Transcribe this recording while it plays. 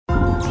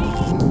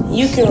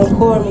You can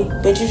record me,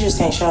 but you just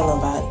can't show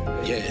nobody.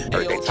 Yeah,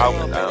 they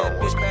talking down.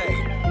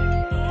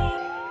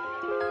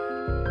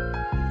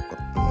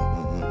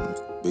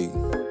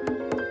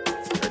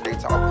 They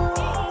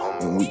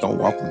talking. And we gon'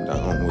 walk them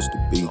down. What's the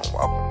beat? We gon'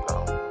 walk them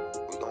down.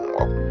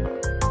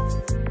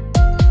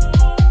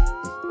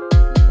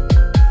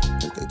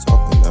 They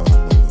talking down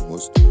on me.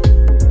 What's the?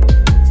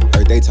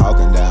 Heard they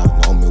talking down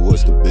on me.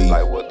 What's the beat?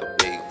 Like what the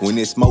beat? When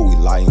it's smoke, we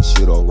lightin'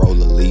 shit or roll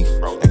a leaf.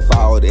 And for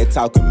all that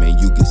talking, man,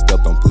 you get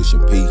stuck on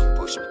pushing P.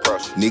 Pushing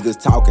pressure. Niggas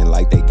talking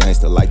like they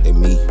gangster, like they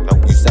me.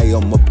 You say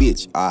I'm a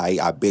bitch,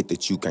 I bet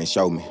that you can't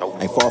show me.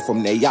 Ain't far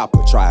from that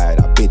yapper, try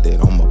it, I bet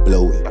that I'ma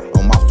blow it.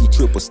 I'm off 2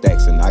 triple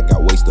stacks and I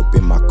got waste up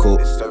in my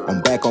cup.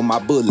 I'm back on my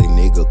bullet,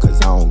 nigga,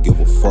 cause I don't give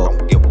a fuck.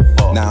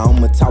 Now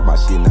I'ma talk my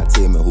shit, now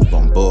tell me who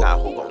gon' buck. Now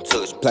who gon'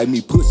 touch me? Play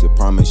me pussy,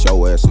 promise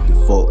your ass to get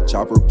fucked.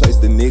 Chopper replace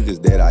the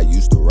niggas that I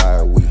used to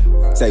ride with.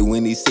 Say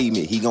when he see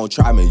me, he gon'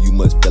 try me, you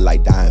must feel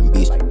like dying,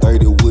 bitch.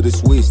 30 with a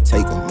switch,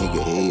 take a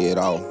nigga head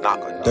off.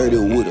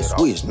 30 with a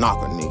switch, knock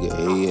a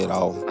nigga head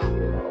off.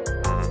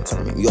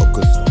 Turn me up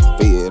cause I'm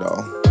fed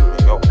off.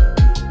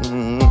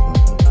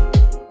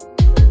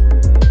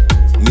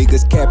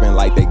 Niggas capping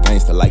like they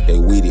gangster, like they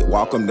with it.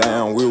 Walk them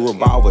down with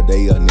revolver,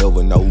 they'll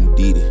never know who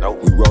did it.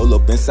 We roll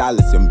up in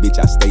silence and bitch,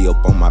 I stay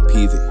up on my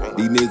pivot.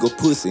 These niggas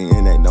pussy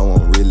and they know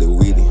I'm really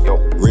with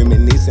it.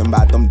 Reminiscing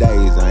about them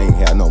days, I ain't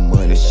had no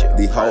money.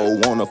 These hoes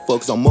wanna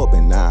fuck some up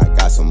and now I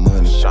got some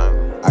money.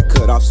 I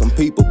cut off some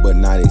people, but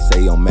now they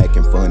say I'm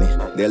acting funny.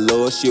 That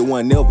little shit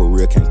wasn't never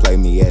real, can't play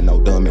me at no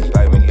dummy.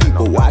 When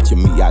people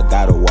watching me, I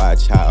gotta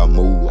watch how I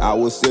move. I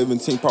was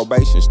 17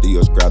 probation,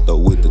 still scrapped up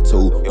with the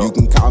tool. You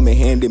can call me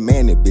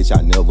handyman, bitch,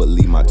 I never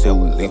leave my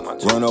tool.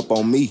 Run up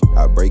on me,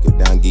 I break it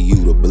down, give you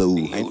the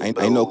blues.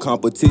 Ain't no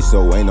competition,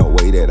 so ain't no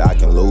way that I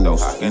can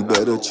lose. You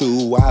better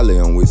choose wisely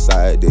on which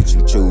side that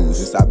you choose.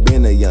 Since I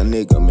been a young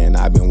nigga, man,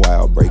 I been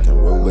wild breaking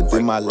rules. But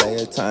then my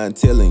last time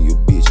telling you,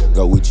 bitch,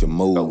 go with your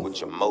move.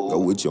 Go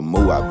with your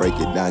move, I break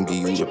it down,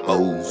 give you the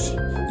pose.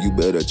 You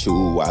better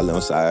choose while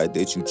on side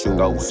that you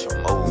choose.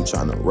 I'm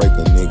tryna rake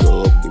a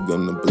nigga up, give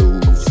him the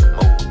blues.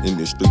 In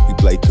the street we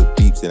play cook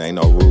deeps, it ain't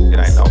no rules.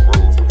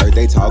 Heard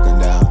they talking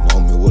down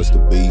on me, what's the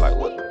beef? Like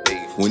what the beat?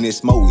 When it's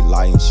smoke, we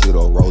lightin' shit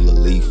or roll a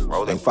leaf.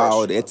 And for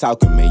all that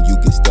talking, man, you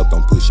get stuck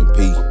on pushing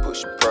P.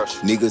 Pushing pressure.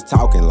 Niggas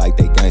talking like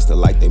they gangster,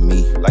 like they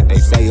me. Like they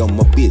say I'm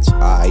a bitch,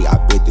 I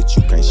bet that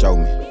you can't show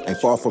me. Ain't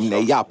far from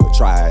that yapper,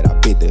 try it, I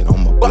bet that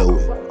I'ma blow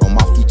it. I'm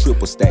off 2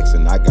 triple stacks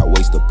and I got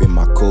waste up in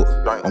my cup.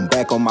 I'm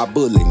back on my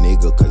bullet,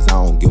 nigga, cause I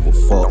don't give a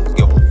fuck. Don't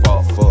give a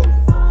fuck.